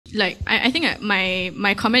I think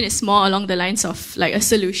my comment is more along the lines of like a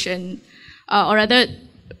solution, or rather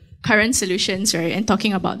current solutions, right, and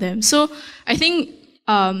talking about them. So I think,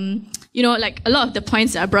 like a lot of the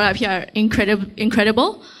points that are brought up here are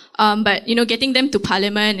incredible. But getting them to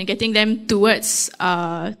Parliament and getting them towards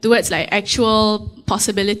like actual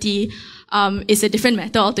possibility is a different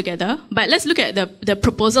matter altogether. But let's look at the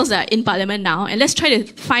proposals that are in Parliament now, and let's try to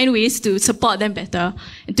find ways to support them better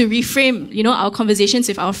and to reframe, our conversations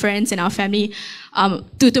with our friends and our family,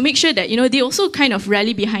 to make sure that, they also kind of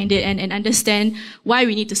rally behind it and understand why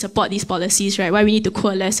we need to support these policies, right? Why we need to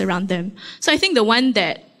coalesce around them. So I think the one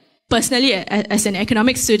that personally, as an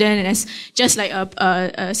economics student and as just like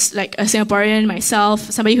a Singaporean myself,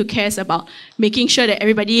 somebody who cares about making sure that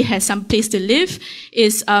everybody has some place to live,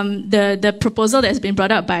 is the proposal that's been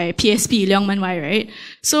brought up by PSP Leong Man Wai, right?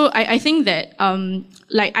 So I think that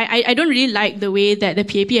I don't really like the way that the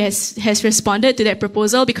PAP has responded to that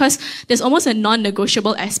proposal, because there's almost a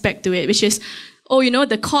non-negotiable aspect to it, which is,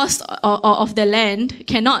 the cost of the land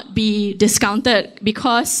cannot be discounted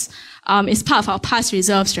because it's part of our past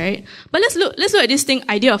reserves, right? But let's look at this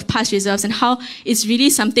idea of past reserves and how it's really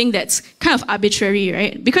something that's kind of arbitrary,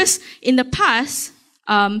 right? Because in the past,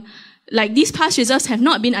 these past reserves have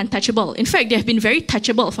not been untouchable. In fact, they have been very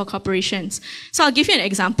touchable for corporations. So I'll give you an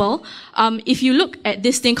example. If you look at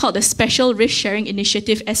this thing called the Special Risk Sharing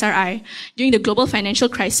Initiative, SRI, during the global financial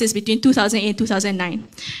crisis between 2008 and 2009,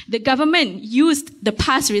 the government used the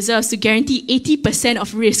past reserves to guarantee 80%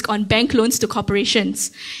 of risk on bank loans to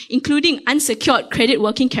corporations, including unsecured credit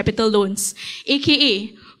working capital loans,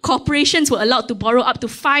 aka corporations were allowed to borrow up to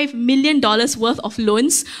 $5 million worth of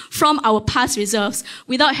loans from our past reserves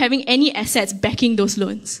without having any assets backing those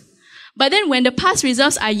loans. But then when the past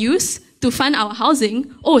reserves are used to fund our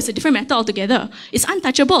housing, it's a different matter altogether. It's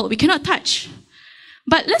untouchable. We cannot touch.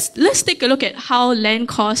 But let's take a look at how land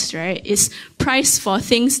cost, right, is priced for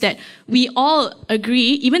things that we all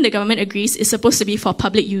agree, even the government agrees, is supposed to be for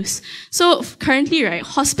public use. So currently, right,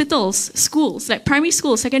 hospitals, schools, like primary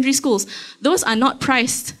schools, secondary schools, those are not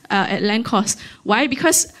priced at land cost. Why?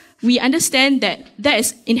 Because we understand that that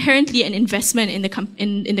is inherently an investment in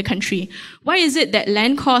the country. Why is it that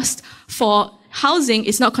land cost for housing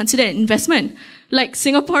is not considered an investment? Like,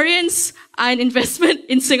 Singaporeans are an investment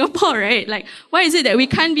in Singapore, right? Like, why is it that we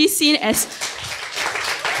can't be seen as,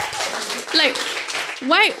 like,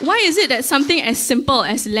 why is it that something as simple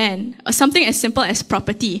as land, or something as simple as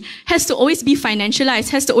property, has to always be financialized,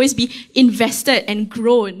 has to always be invested and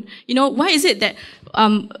grown? Why is it that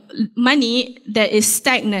money that is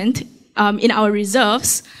stagnant in our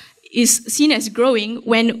reserves is seen as growing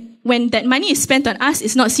when that money is spent on us,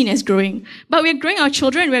 it's not seen as growing? But we're growing our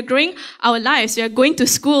children, we're growing our lives, we are going to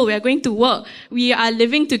school, we are going to work, we are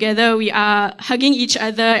living together, we are hugging each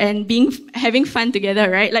other and having fun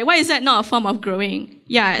together, right? Like, why is that not a form of growing?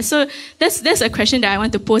 Yeah, so that's a question that I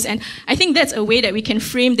want to pose, and I think that's a way that we can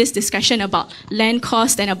frame this discussion about land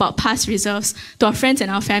cost and about past reserves to our friends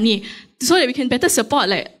and our family, so that we can better support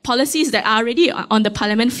like policies that are already on the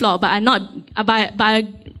parliament floor but are not by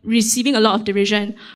receiving a lot of derision